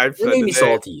everything I've said? That made me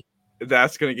salty.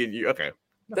 That's going to get you... Okay.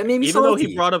 That made me Even salty. though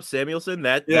he brought up Samuelson,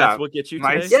 that's what gets you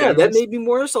today? Yeah, that made me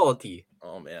more salty.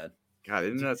 Oh, man. God,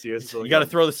 isn't that serious? You got to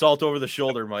throw the salt over the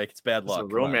shoulder, Mike. It's bad luck.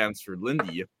 It's a romance for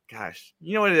Lindy. Gosh.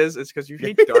 You know what it is? It's because you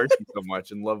hate Darcy so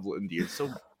much and love Lindy. It's so...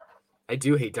 I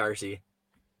do hate Darcy.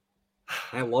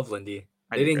 I love Lindy.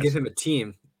 They didn't give him a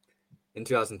team in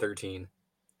 2013.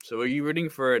 So are you rooting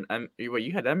for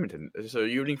you had Edmonton. So are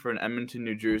you rooting for an Edmonton,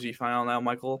 New Jersey final now,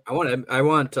 Michael? I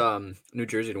want New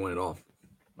Jersey to win it all.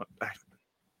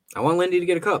 I want Lindy to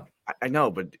get a cup. I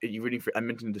know, but are you rooting for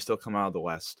Edmonton to still come out of the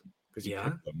West? Because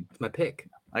it's my pick.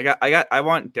 I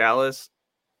want Dallas.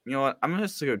 You know what? I'm gonna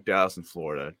just go Dallas and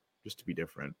Florida just to be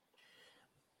different.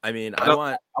 I mean, I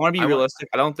want to be realistic.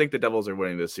 I don't think the Devils are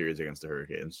winning this series against the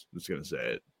Hurricanes. I'm just gonna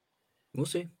say it. We'll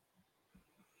see.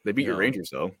 They beat your Rangers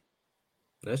though.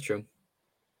 That's true.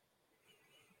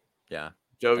 Yeah.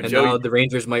 Joe, now the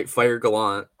Rangers might fire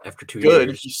Gallant after 2 years.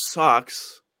 Good. He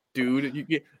sucks, dude.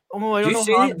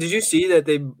 Did you see that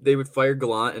they would fire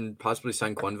Gallant and possibly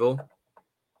sign Quenneville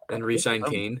and re-sign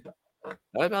Kane?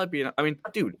 That'd probably be. I mean,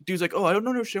 dude's like, oh, I don't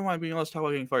understand why being let's talk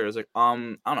about getting fired. I was like, I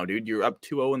don't know, dude. You're up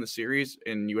 2-0 in the series,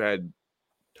 and you had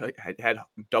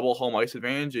double home ice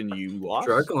advantage, and you lost.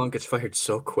 Gerard Gallant gets fired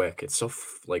so quick. It's so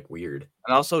weird.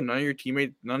 And also, none of your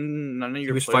teammates, none of your.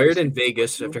 He was fired in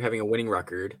Vegas after having a winning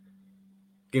record.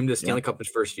 Gave him the Stanley Cup his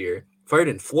first year. Fired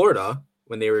in Florida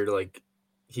when they were like,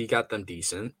 he got them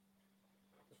decent.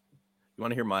 You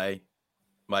want to hear my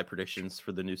predictions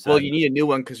for the new set? Well, you need a new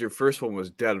one because your first one was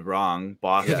dead wrong.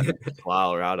 Boston,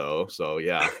 Colorado. So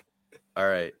yeah. All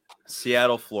right,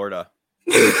 Seattle, Florida.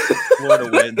 Florida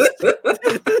wins.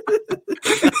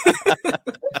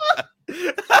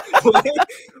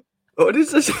 What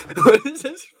is this? What is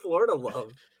this Florida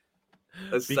love?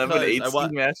 A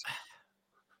 7-8 match.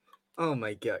 Oh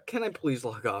my god! Can I please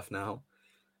log off now?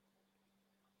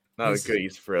 Oh, good.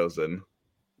 He's frozen.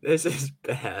 This is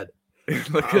bad.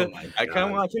 Look I kind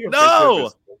of want to take a picture.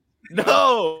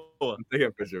 No. I'm taking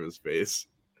a picture of his face.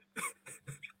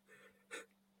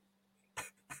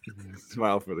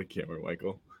 Smile for the camera,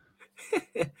 Michael.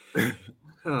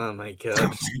 Oh my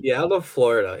god! Yeah, I love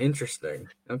Florida. Interesting.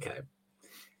 Okay.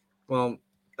 Well,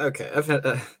 okay. I've had.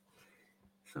 Oh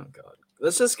god.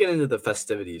 Let's just get into the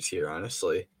festivities here.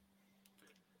 Honestly.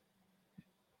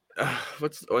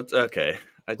 What's okay?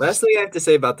 Last thing I have to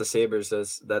say about the Sabres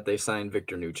is that they signed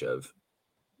Victor Nuchev.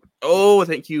 Oh,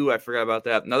 thank you. I forgot about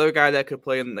that. Another guy that could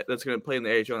play that's going to play in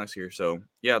the AHL next year. So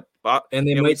yeah, and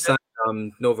they might sign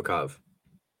Novikov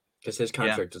because his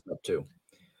contract is up too.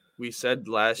 We said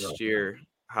last year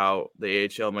how the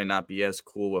AHL might not be as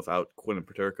cool without Quinn and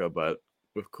Peterka, but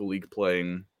with Kulich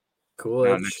playing,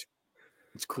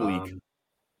 it's Kulich.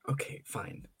 Okay,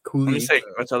 fine. Kulich.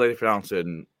 That's how they pronounce it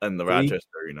in the Rochester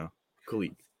arena.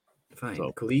 Kulich. Fine.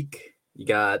 So. Kulich. You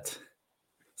got.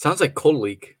 Sounds like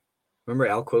Kolik. Remember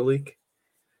Al Kolik?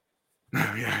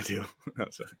 Yeah, I do.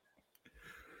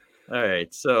 All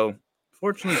right. So,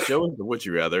 fortunately, Joe is the would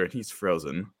you rather, and he's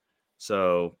frozen.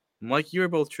 So, Mike, you are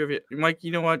both trivia. Mike,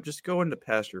 you know what? Just go into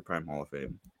past your prime Hall of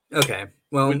Fame. Okay.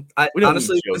 Well,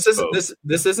 honestly,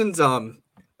 this isn't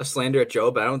a slander at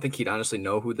Joe, but I don't think he'd honestly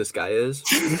know who this guy is.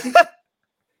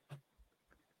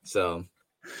 So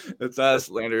it's not a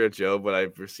slander at Joe, but I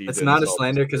perceive it's not a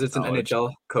slander because it's an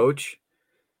NHL coach,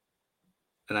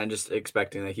 and I'm just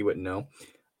expecting that he wouldn't know.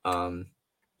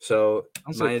 So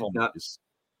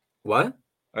what?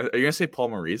 Are you gonna say Paul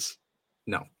Maurice?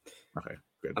 No. Okay,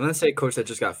 good. I'm gonna say coach that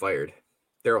just got fired,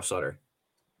 Daryl Sutter.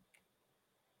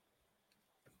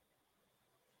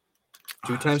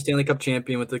 2-time Stanley Cup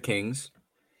champion with the Kings.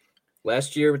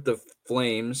 Last year with the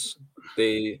Flames,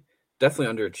 they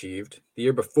definitely underachieved. The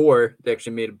year before, they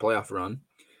actually made a playoff run.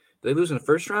 Did they lose in the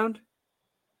first round?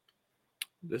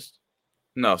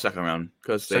 No, second round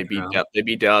because they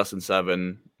beat Dallas in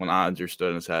 7 when Odger stood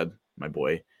in his head, my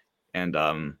boy, and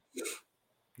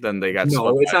then they got it's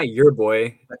not your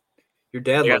boy. Your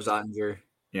dad loves Ottinger.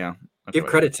 Yeah, give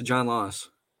credit to John Loss.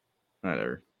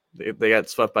 Whatever. They got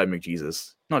swept by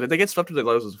McJesus. No, did they get swept or they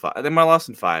lost in 5? They might have lost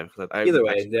in 5. Either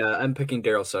way, yeah, I'm picking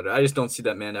Daryl Sutter. I just don't see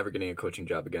that man ever getting a coaching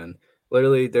job again.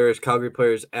 Literally, there's Calgary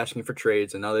players asking for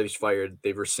trades, and now that he's fired,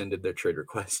 they've rescinded their trade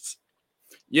requests.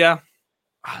 Yeah.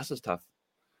 This is tough.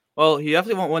 Well, he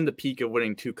definitely won't win the peak of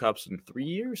winning 2 cups in 3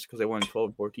 years because they won 12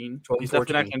 and 14. 12 and He's 14.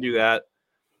 definitely not going to do that.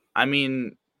 I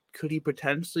mean, could he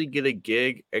potentially get a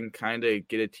gig and kind of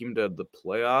get a team to the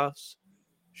playoffs?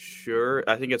 Sure.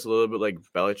 I think it's a little bit like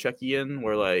Belichickian,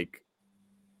 where like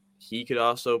he could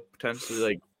also potentially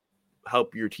like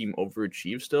help your team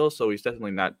overachieve still. So he's definitely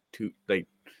not too like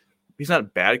he's not a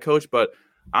bad coach, but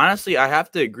honestly, I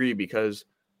have to agree because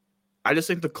I just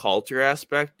think the culture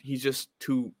aspect, he's just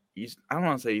too I don't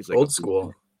want to say he's like old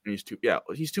school. He's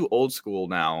too old school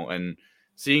now, and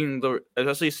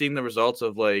especially seeing the results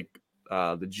of like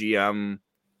the GM,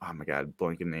 oh my god,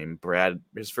 blanking name, Brad,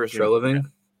 his first Treveling,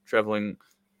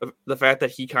 the fact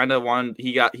that he kind of won,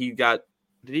 he got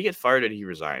did he get fired or did he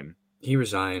resign? He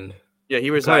resigned. Yeah, he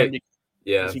resigned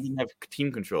because he didn't have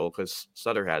team control because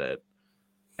Sutter had it.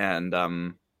 And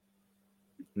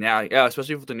now, yeah,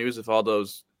 especially with the news of all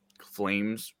those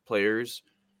Flames players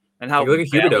and how look at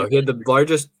Huberdeau. He had the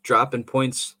largest drop in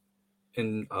points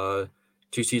in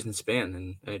 2-season span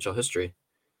in NHL history.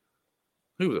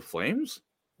 Who, the Flames?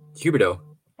 Huberdeau.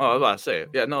 Oh, I was about to say.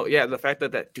 Yeah, the fact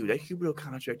that Huberdeau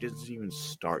contract doesn't even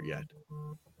start yet.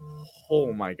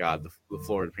 Oh my god, the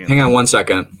Florida Panthers. Hang on 1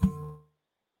 second.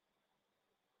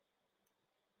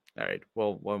 All right.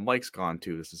 Well, Mike's gone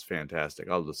too, this is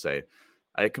fantastic. I'll just say,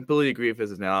 I completely agree with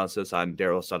his analysis on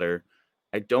Daryl Sutter.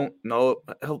 I don't know.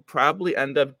 He'll probably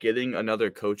end up getting another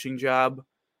coaching job,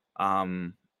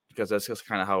 because that's just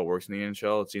kind of how it works in the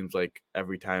NHL. It seems like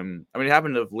every time. I mean, it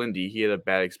happened to Lindy. He had a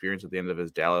bad experience at the end of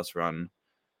his Dallas run.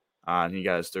 And he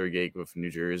got his third gig with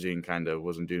New Jersey and kind of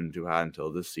wasn't doing too hot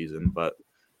until this season. But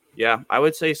yeah, I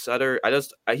would say Sutter.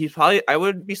 I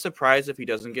would be surprised if he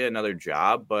doesn't get another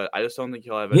job, but I just don't think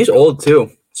he'll have. He's old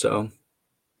too, so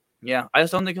yeah, I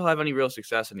just don't think he'll have any real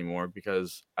success anymore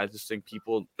because I just think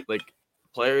people like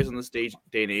players in this day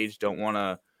and age don't want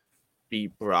to be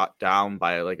brought down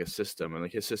by like a system, and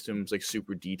like his system's like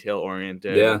super detail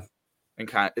oriented. Yeah, and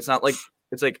kind of it's not like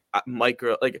it's like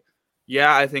micro like.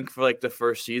 Yeah, I think for like the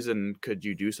first season, could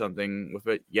you do something with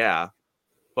it? Yeah,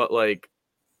 but like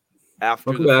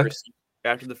after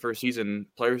the first season,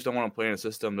 players don't want to play in a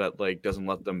system that like doesn't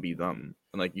let them be them.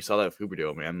 And like you saw that with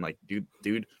Huberdeau, man. Like,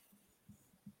 dude,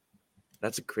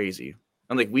 that's crazy.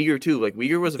 And like Uyghur too. Like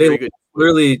Uyghur was very good.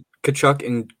 Literally, Tkachuk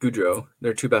and Gaudreau,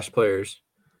 they're two best players.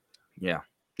 Yeah,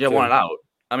 wanted out.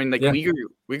 I mean, like Uyghur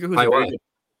who's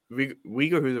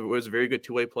Uyghur who was a very good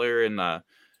two-way player in.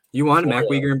 You wanted Mac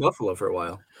Uyghur in Buffalo for a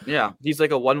while. Yeah, he's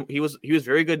like he was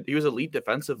very good. He was elite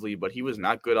defensively, but he was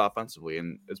not good offensively,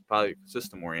 and it's probably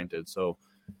system oriented. So,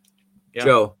 yeah.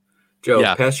 Joe,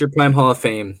 past your prime Hall of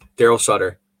Fame, Daryl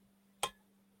Sutter.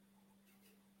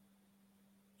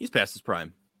 He's past his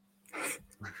prime.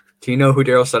 Do you know who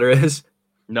Daryl Sutter is?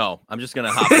 No, I'm just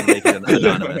gonna hop and make it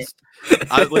anonymous.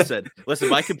 Listen.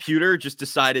 My computer just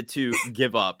decided to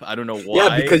give up. I don't know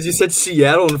why. Yeah, because you said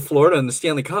Seattle and Florida in the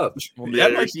Stanley Cup. Well,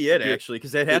 that might be it actually,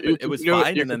 because that happened. It was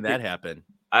fine, and then that happened.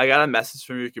 I got a message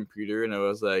from your computer, and I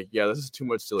was like, "Yeah, this is too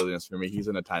much silliness for me. He's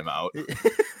in a timeout."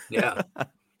 Yeah. All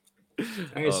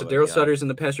right, so Daryl Sutter's in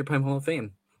the past your prime Hall of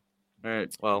Fame. All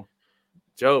right. Well,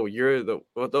 Joe, you're the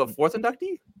fourth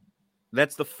inductee.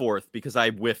 That's the fourth because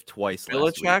I whiffed twice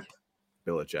last week.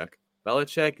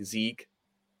 Belichick, Zeke,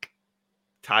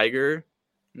 Tiger.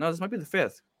 No, this might be the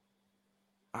fifth.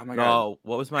 Oh my god! No,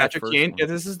 what was my Patrick Kane? Yeah,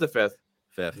 this is the fifth.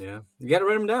 Yeah, you got to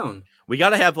write them down. We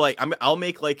got to have like I'll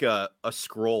make like a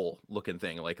scroll looking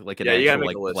thing, like an actual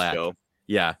like list, black. Joe.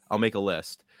 Yeah, I'll make a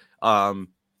list.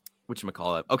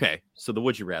 Whatchamacallit? Okay, so the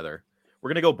would you rather?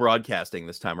 We're gonna go broadcasting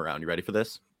this time around. You ready for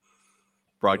this?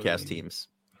 Broadcast teams,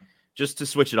 just to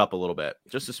switch it up a little bit.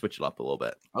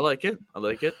 I like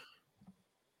it.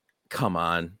 Come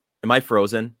on. Am I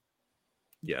frozen?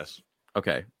 Yes.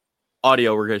 Okay.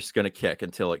 Audio, we're just going to kick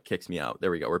until it kicks me out.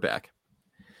 There we go. We're back.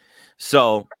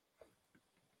 So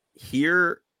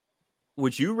here,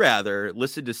 would you rather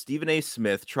listen to Stephen A.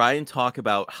 Smith try and talk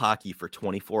about hockey for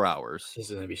 24 hours? This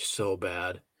is going to be so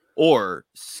bad. Or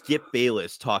Skip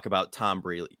Bayless talk about Tom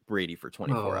Brady for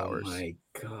 24 hours? Oh, my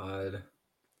God.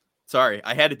 Sorry,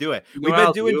 I had to do it. We've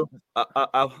been doing.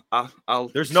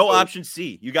 There's no option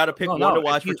C. You got to pick one to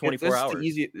watch for 24 hours.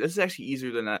 This is actually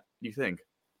easier than that. You think?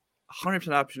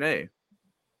 100% option A.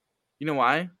 You know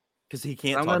why? Because he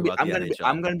can't talk about the NHL.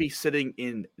 I'm going to be sitting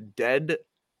in dead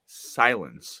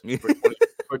silence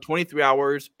for 23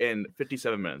 hours and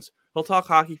 57 minutes. He'll talk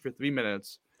hockey for 3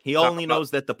 minutes. He only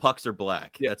knows that the pucks are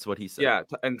black. Yeah, that's what he said. Yeah,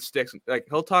 and sticks. Like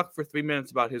he'll talk for 3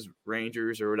 minutes about his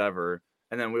Rangers or whatever.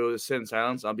 And then we'll just sit in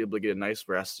silence. I'll be able to get a nice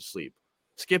rest to sleep.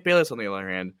 Skip Bayless, on the other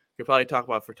hand, could probably talk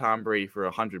about for Tom Brady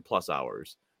for 100+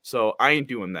 hours. So I ain't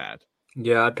doing that.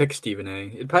 Yeah, I'd pick Stephen A.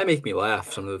 It'd probably make me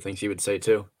laugh, some of the things he would say,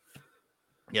 too.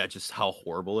 Yeah, just how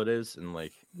horrible it is, and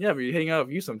like. Yeah, but you hang out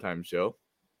with you sometimes, Joe.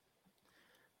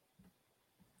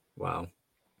 Wow.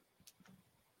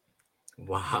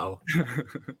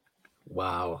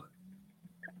 Wow.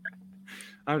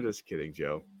 I'm just kidding,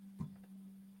 Joe.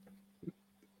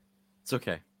 It's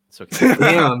okay.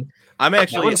 Damn. I'm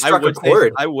actually.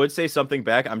 I would say something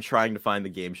back. I'm trying to find the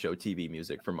game show TV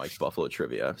music for Mike's Buffalo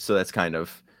Trivia, so that's kind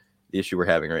of the issue we're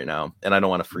having right now, and I don't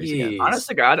want to freeze again. Honest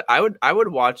to God, I would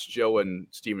watch Joe and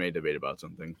Stephen A debate about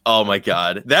something. Oh my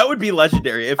God, that would be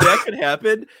legendary if that could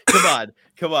happen. Come on.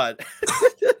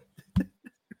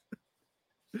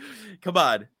 Come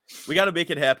on. We got to make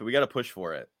it happen. We got to push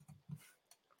for it.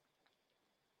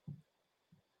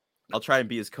 I'll try and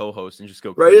be his co-host and just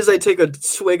go. Right as I take a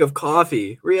swig of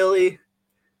coffee. Really?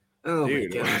 Oh,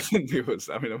 dude, my God. It was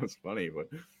funny, but.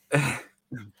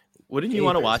 Wouldn't you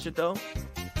want to watch it, though?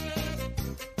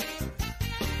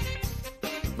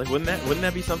 Like, wouldn't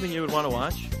that be something you would want to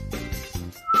watch?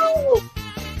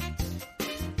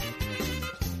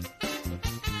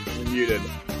 You're muted.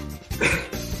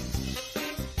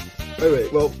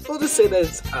 Wait. Well, we'll just say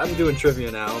that I'm doing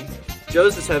trivia now.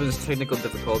 Joe's just having his technical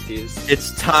difficulties.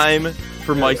 It's time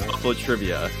for Mike's Buffalo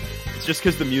Trivia. It's just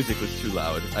because the music was too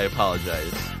loud. I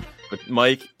apologize. But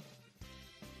Mike,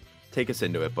 take us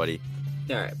into it, buddy.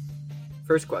 All right.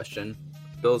 First question.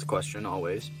 Bills question,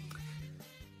 always.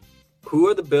 Who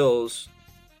are the Bills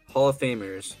Hall of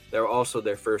Famers that were also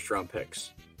their first-round picks?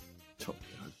 Oh,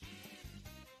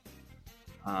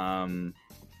 God.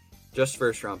 Just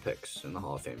first-round picks in the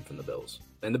Hall of Fame from the Bills.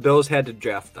 And the Bills had to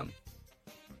draft them.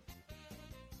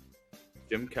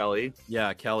 Jim Kelly.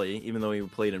 Yeah, Kelly, even though he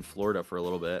played in Florida for a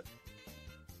little bit.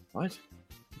 What?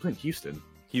 He played in Houston.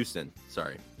 Houston,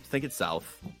 sorry. Think it's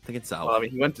South. Well, I mean,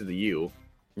 he went to the U.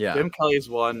 Yeah. Jim Kelly's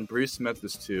one. Bruce Smith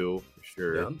is two, for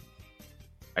sure. Yeah.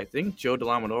 I think Joe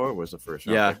DeLamador was the first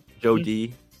round. Yeah, pick. Joe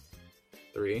D.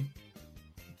 3.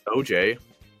 OJ.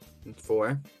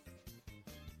 4.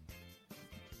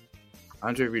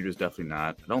 Andre Reed was definitely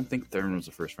not. I don't think Thurman was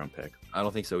the first round pick. I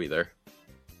don't think so either.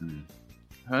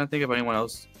 I don't think of anyone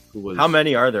else who was. How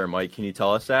many are there, Mike? Can you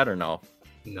tell us that or no?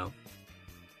 No.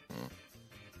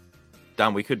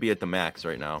 Don, we could be at the max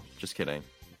right now. Just kidding.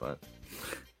 But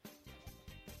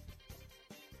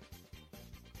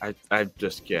I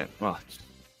just can't. Well,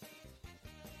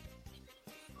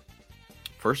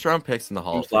 first round picks in the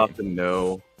Hall of Fame. Fame.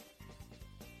 No.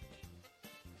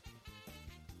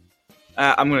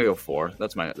 I'm gonna go 4.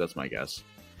 That's my guess.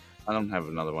 I don't have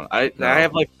another one. I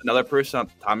have like another person on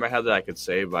the top of my head that I could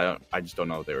say, but I just don't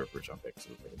know if they were first round picks.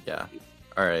 Yeah.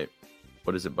 All right.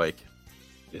 What is it, Mike?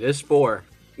 It is 4.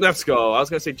 Let's go. I was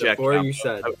gonna say Jack. 4 Kemp. You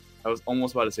said. I was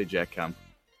almost about to say Jack Kemp.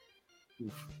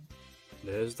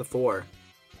 There's the 4.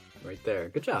 Right there.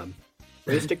 Good job.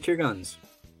 Way to stick to your guns.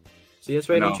 See, that's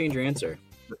why you didn't change your answer.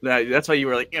 That's why you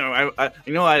were like, I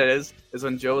you know what it is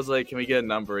when Joe was like, can we get a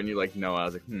number? And you're like, no. I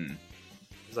was like,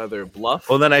 It's either a bluff.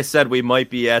 Well, then I said we might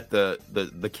be at the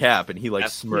cap, and he like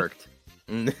smirked.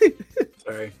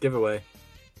 Sorry, giveaway.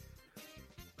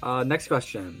 Next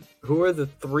question. Who are the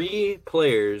 3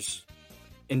 players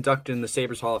inducted in the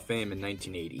Sabres Hall of Fame in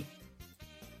 1980?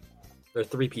 There are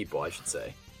 3 people, I should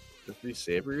say. The 3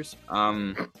 Sabres?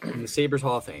 In the Sabres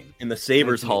Hall of Fame. In the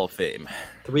Sabres Hall of Fame.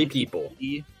 3 people.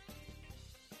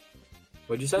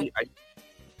 What'd you say?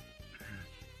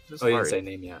 You didn't say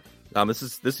name yet. This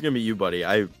is gonna be you, buddy.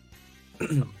 I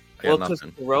well, because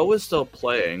Rowe was still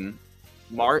playing.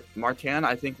 Martin,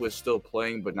 I think, was still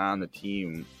playing, but not on the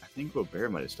team. I think Robert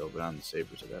might have still been on the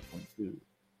Sabres at that point too.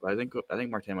 But I think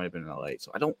Martin might have been in LA.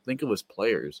 So I don't think it was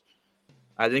players.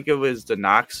 I think it was the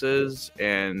Knoxes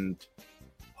and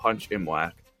Punch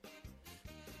Imlach.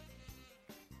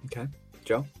 Okay,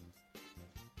 Joe.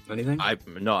 Anything?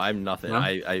 I'm nothing. No?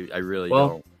 I really well,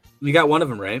 don't. You got one of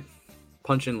them right.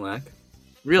 Punch Imlach.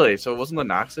 Really? So it wasn't the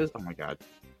Knoxes? Oh my God.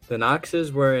 The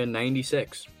Knoxes were in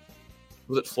 '96.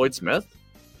 Was it Floyd Smith?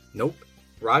 Nope.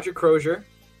 Roger Crozier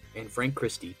and Frank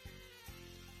Christie.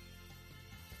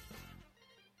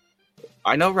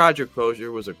 I know Roger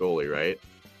Crozier was a goalie, right?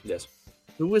 Yes.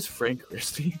 Who was Frank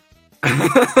Christie?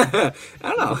 I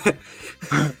don't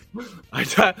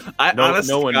know.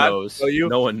 No one knows.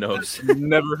 No one knows.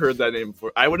 Never heard that name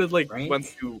before. I would have went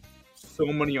through so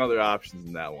many other options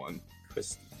in that one.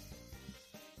 Christie.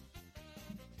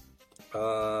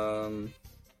 I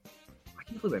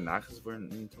can't believe the Knoxes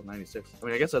weren't until '96. I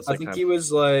mean, I guess that's. I think he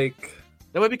was like.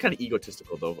 That would be kind of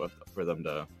egotistical though for them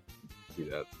to do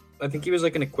that. I think he was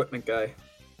like an equipment guy.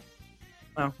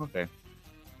 Oh, okay.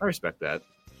 I respect that.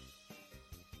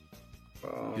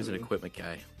 He was an equipment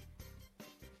guy.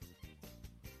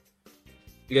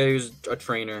 Yeah, he was a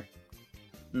trainer.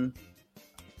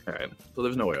 Okay. All right. So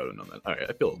there's no way I would have known that. All right.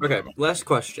 I feel okay. Last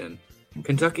question.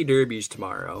 Kentucky Derby's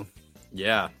tomorrow.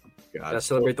 Yeah. Gotta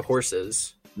celebrate the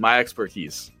horses. My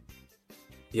expertise.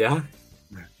 Yeah?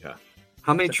 Yeah.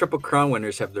 How many Triple Crown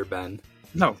winners have there been?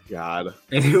 No, God.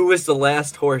 And who was the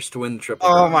last horse to win Triple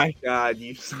Crown? Oh, my God.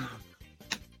 You.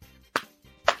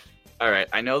 All right.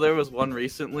 I know there was one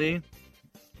recently,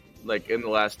 like in the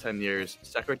last 10 years.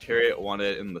 Secretariat won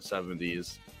it in the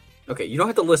 70s. Okay, you don't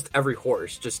have to list every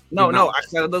horse. Just no.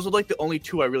 Those are like the only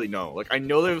two I really know. Like I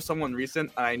know there was someone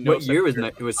recent. And I know what year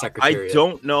was Secretariat? I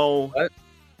don't know.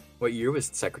 What year was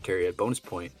Secretariat? Bonus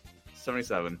point.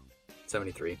 77.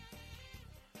 73.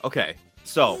 Okay,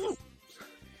 so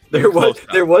there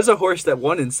was a horse that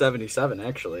won in 77.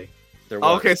 Actually, there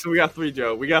was. Okay, so we got 3,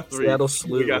 Joe. We got 3. Seattle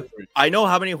Slew. We got 3. I know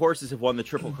how many horses have won the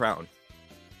Triple Crown.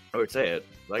 I would say it.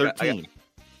 Like 13.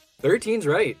 13's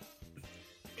right.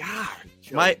 God.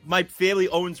 My family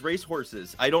owns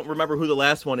racehorses. I don't remember who the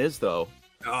last one is, though.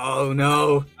 Oh,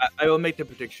 no. I will make the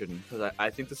prediction, because I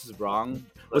think this is wrong.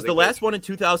 Was the last one in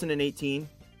 2018?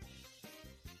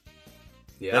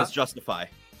 Yeah. That's Justify.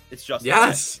 It's Justify.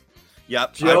 Yes.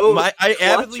 Yep. I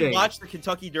avidly watched the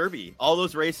Kentucky Derby. All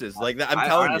those races. Like that, I'm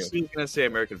telling you. I was going to say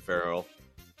American Pharoah.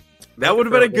 That would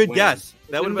have been a good guess.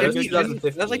 That would have been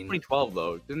 2015. That's like 2012,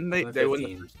 though. Didn't they? They won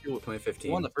the first 2. 2015.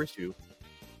 They won the first 2,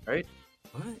 right?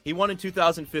 What? He won in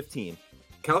 2015.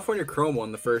 California Chrome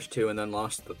won the first 2 and then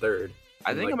lost the third.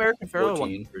 I think American Pharoah won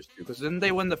the first 2 because didn't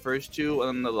they win the first 2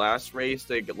 and then the last race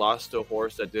they lost to a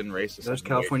horse that didn't race the second race? That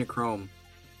was California Chrome.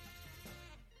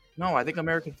 No, I think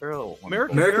American Pharoah won.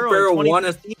 American Pharoah won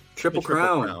a Triple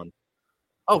Crown.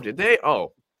 Oh, did they?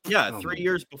 Oh. Yeah, 3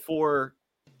 years before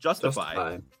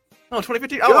Justify. No,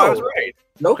 2015. Oh, I was right.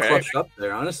 No clutch up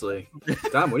there, honestly.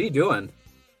 Dom, what are you doing?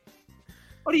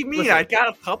 What do you mean? Listen, I got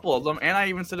a couple of them, and I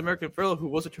even said American Pharoah, who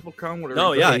was a Triple Crown winner.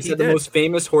 No, yeah, he said the most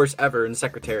famous horse ever in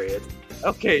Secretariat.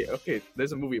 Okay.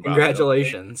 There's a movie about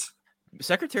Congratulations. it. Okay?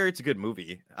 Secretariat's a good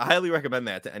movie. I highly recommend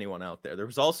that to anyone out there.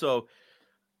 There's also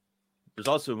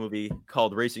a movie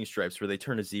called Racing Stripes where they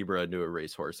turn a zebra into a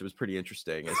racehorse. It was pretty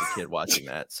interesting as a kid watching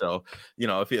that. So,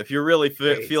 if you're really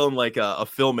feeling like a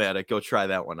film addict, go try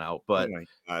that one out. But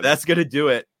that's going to do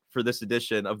it for this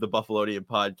edition of the Buffalonian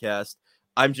Podcast.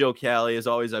 I'm Joe Callie. As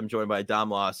always, I'm joined by Dom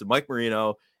Loss and Mike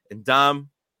Marino. And Dom,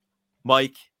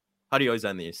 Mike, how do you always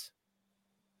end these?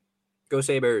 Go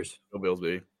Sabres. Go Bills,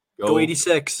 baby. Go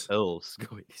 86. Bills.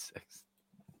 Go 86.